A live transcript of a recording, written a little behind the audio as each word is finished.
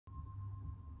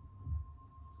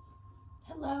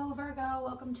Hello Virgo,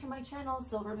 welcome to my channel,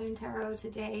 Silver Moon Tarot.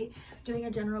 Today doing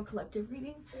a general collective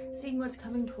reading, seeing what's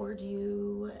coming towards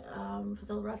you for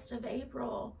the rest of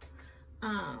April.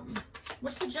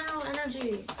 What's the general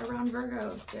energy around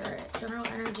Virgo, Spirit? General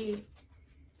energy.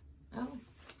 Oh,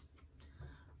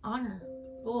 honor,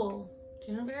 bull.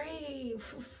 Very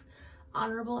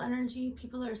honorable energy.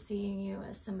 People are seeing you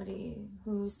as somebody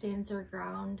who stands their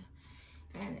ground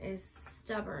and is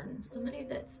stubborn. Somebody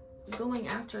that's going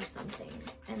after something.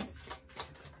 And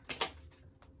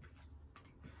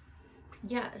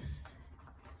yes,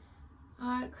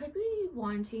 could be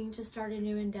wanting to start a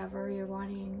new endeavor. You're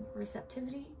wanting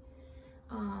receptivity.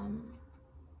 A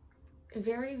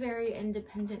very, very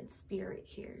independent spirit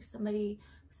here. Somebody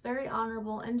who's very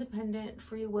honorable, independent,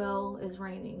 free will is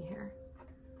reigning here.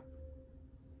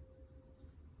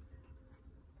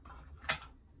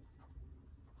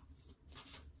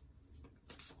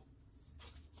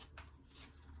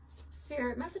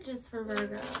 Spirit, messages for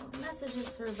Virgo. Messages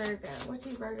for Virgo. What do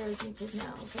Virgos need to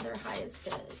know for their highest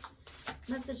good?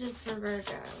 Messages for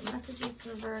Virgo. Messages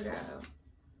for Virgo.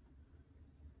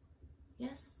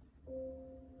 Yes.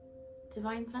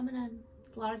 Divine Feminine.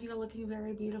 A lot of you are looking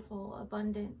very beautiful,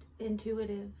 abundant,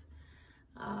 intuitive.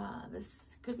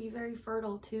 This could be very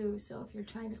fertile too. So if you're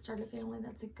trying to start a family,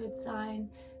 that's a good sign.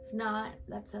 If not,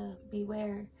 that's a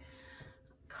beware.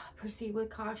 Proceed with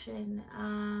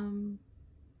caution.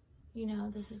 You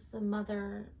know, this is the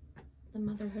motherhood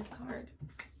card.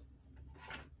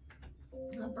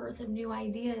 The birth of new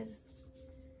ideas.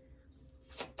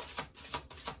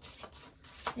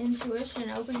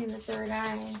 Intuition, opening the third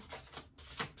eye.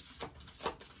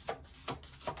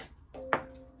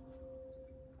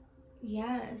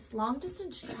 Yes, long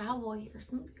distance travel here.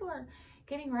 Some of you are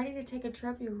getting ready to take a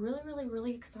trip. You're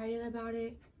really excited about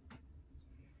it.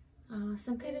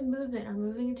 Some kind of movement or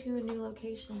moving to a new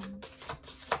location.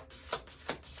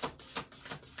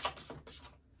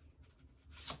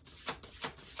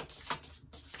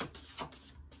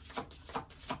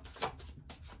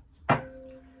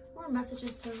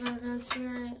 Messages for Virgo,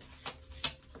 Spirit.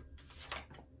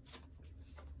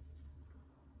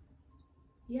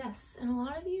 Yes, and a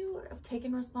lot of you have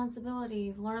taken responsibility.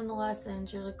 You've learned the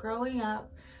lessons. You're growing up,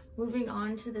 moving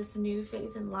on to this new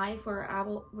phase in life where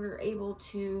we're able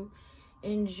to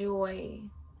enjoy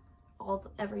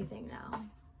everything now.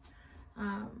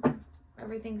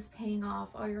 Everything's paying off.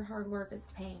 All your hard work is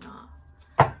paying off.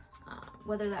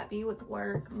 Whether that be with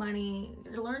work, money,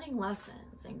 you're learning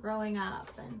lessons and growing up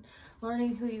and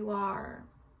learning who you are.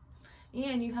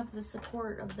 And you have the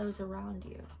support of those around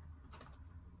you.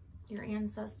 Your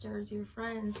ancestors, your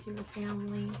friends, your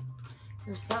family,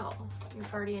 yourself, your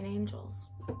guardian angels.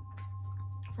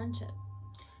 Friendship.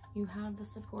 You have the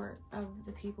support of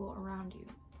the people around you.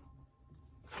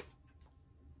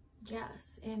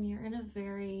 Yes, and you're in a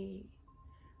very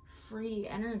free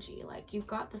energy. Like you've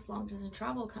got this long distance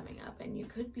travel coming up and you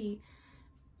could be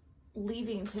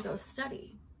leaving to go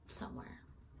study somewhere.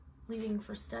 Leaving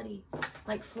for study.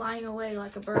 Like flying away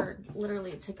like a bird,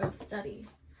 literally, to go study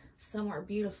somewhere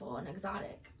beautiful and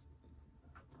exotic.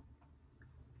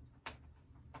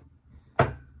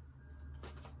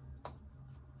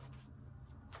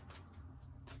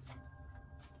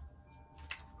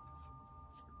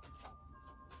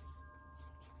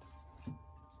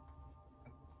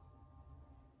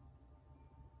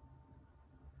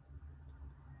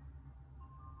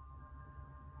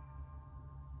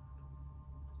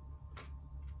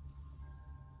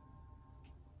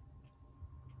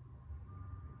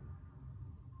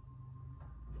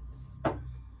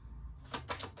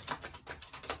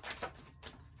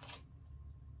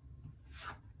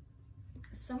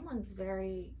 Someone's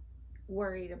very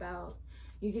worried about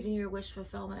you getting your wish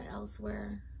fulfillment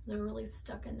elsewhere. They're really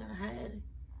stuck in their head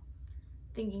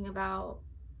thinking about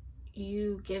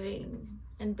you giving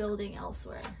and building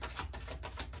elsewhere.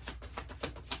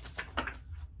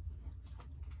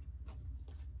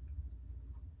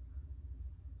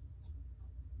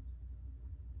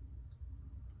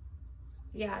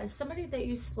 Yeah, it's somebody that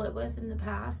you split with in the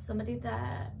past, somebody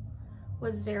that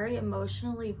was very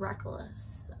emotionally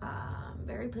reckless.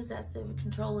 Very possessive,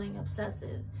 controlling,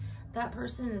 obsessive. That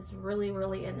person is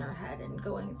really in their head and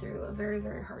going through a very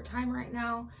hard time right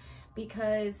now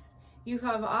because you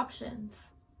have options.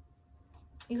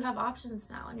 You have options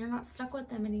now and you're not stuck with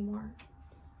them anymore.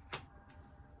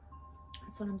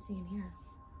 That's what I'm seeing here.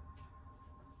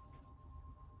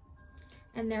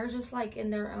 And they're just like in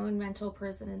their own mental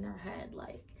prison in their head,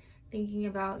 like thinking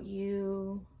about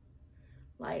you,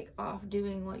 like off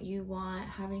doing what you want,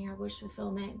 having your wish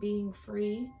fulfillment, being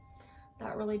free.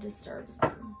 That really disturbs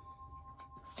them.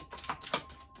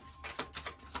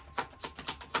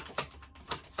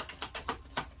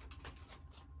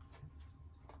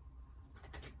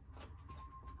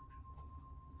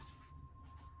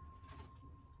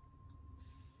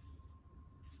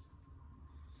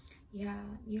 Yeah,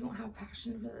 you don't have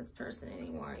passion for this person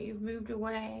anymore. You've moved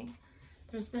away.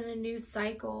 There's been a new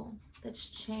cycle that's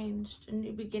changed, a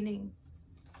new beginning.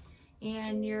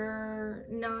 And you're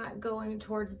not going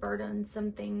towards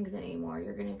burdensome things anymore.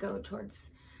 You're going to go towards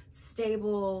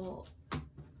stability.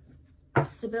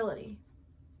 Stability.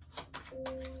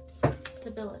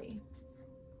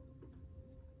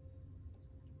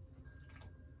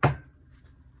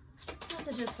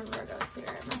 Messages for Virgo,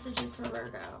 Spirit. Messages for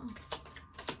Virgo.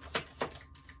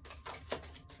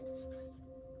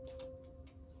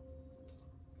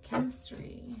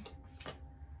 Chemistry.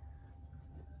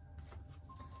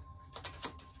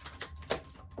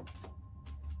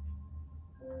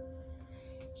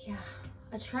 Yeah.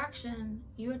 Attraction.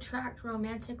 You attract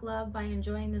romantic love by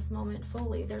enjoying this moment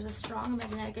fully. There's a strong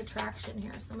magnetic attraction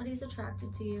here. Somebody's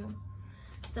attracted to you.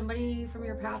 Somebody from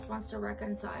your past wants to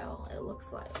reconcile, it looks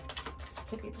like. This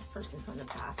could be this person from the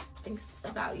past. Thinks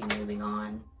about you moving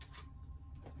on.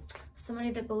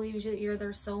 Somebody that believes that you're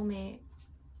their soulmate.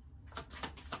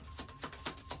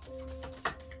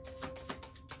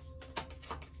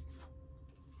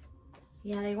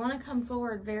 Yeah, they want to come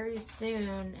forward very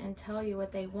soon and tell you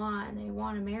what they want, and they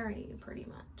want to marry you pretty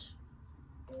much.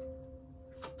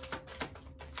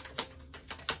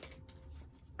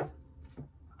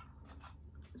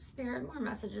 Spirit, more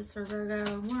messages for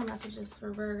Virgo. More messages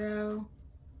for Virgo.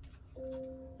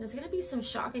 There's going to be some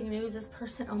shocking news. This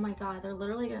person, oh my God, they're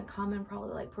literally going to come and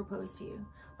probably like propose to you,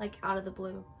 like out of the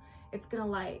blue. It's going to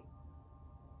like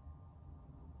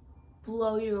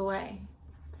blow you away.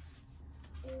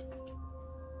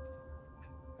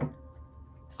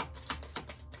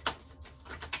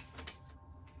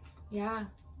 Yeah.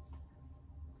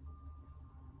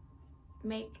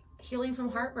 Make healing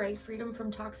from heartbreak, freedom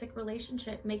from toxic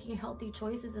relationship, making healthy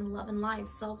choices in love and life,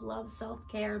 self-love,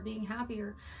 self-care, being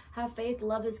happier, have faith,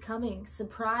 love is coming,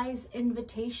 surprise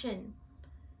invitation.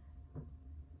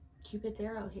 Cupid's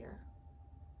arrow here.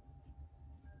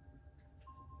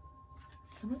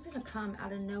 Someone's gonna come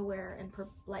out of nowhere and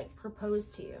propose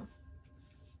to you.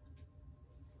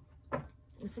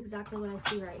 That's exactly what I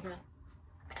see right here.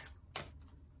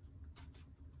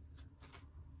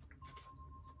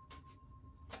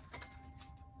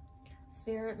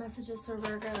 Spirit, messages for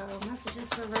Virgo. Messages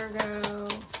for Virgo.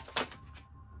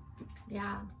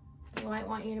 Yeah. They might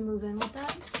want you to move in with them.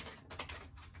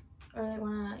 Or they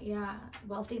want to, yeah,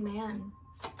 wealthy man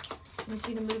wants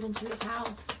you to move into his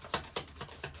house.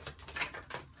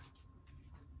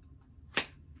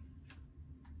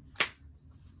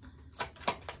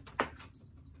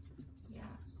 Yeah.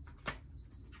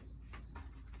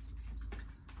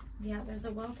 Yeah, there's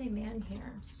a wealthy man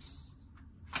here.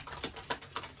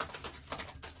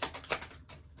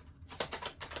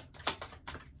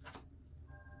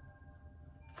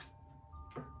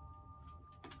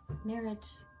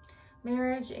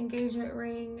 Marriage, engagement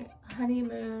ring,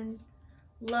 honeymoon,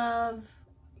 love,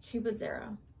 Cupid's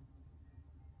arrow.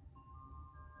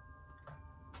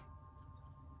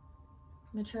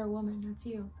 Mature woman, that's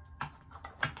you.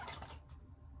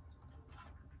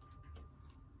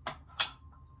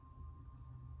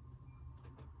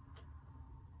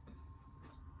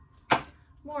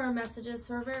 More messages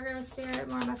for Virgo, Spirit,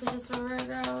 more messages for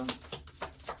Virgo.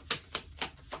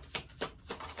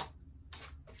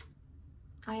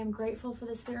 I am grateful for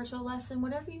the spiritual lesson.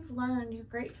 Whatever you've learned, you're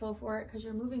grateful for it because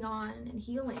you're moving on and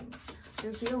healing.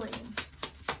 You're healing.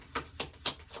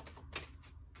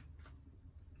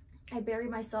 I bury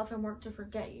myself and work to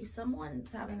forget you.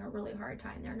 Someone's having a really hard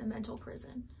time. They're in a mental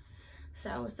prison.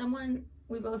 So someone,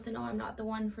 we both know I'm not the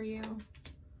one for you.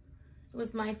 It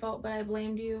was my fault, but I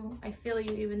blamed you. I feel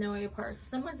you even though we're apart. So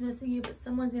someone's missing you, but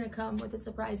someone's going to come with a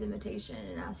surprise invitation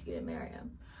and ask you to marry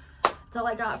him. That's all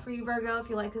I got for you, Virgo. If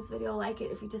you like this video, like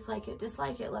it. If you dislike it,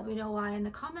 dislike it. Let me know why in the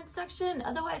comment section.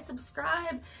 Otherwise,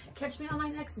 subscribe. Catch me on my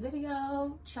next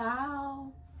video.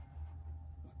 Ciao.